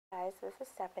Guys, this is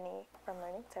Stephanie from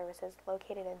Learning Services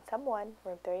located in Sub 1,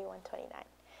 room 3129.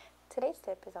 Today's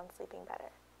tip is on sleeping better.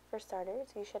 For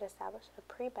starters, you should establish a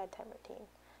pre-bedtime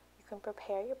routine. You can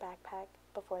prepare your backpack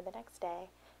before the next day,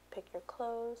 pick your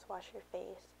clothes, wash your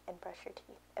face, and brush your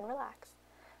teeth, and relax.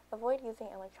 Avoid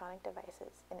using electronic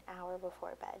devices an hour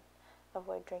before bed.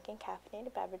 Avoid drinking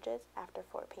caffeinated beverages after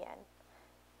 4 p.m.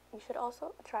 You should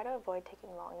also try to avoid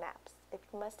taking long naps. If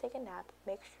you must take a nap,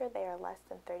 make sure they are less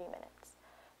than 30 minutes.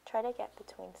 Try to get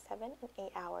between 7 and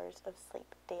 8 hours of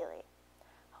sleep daily.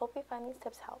 Hope you find these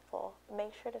tips helpful.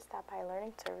 Make sure to stop by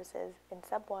Learning Services in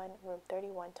Sub 1, room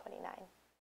 3129.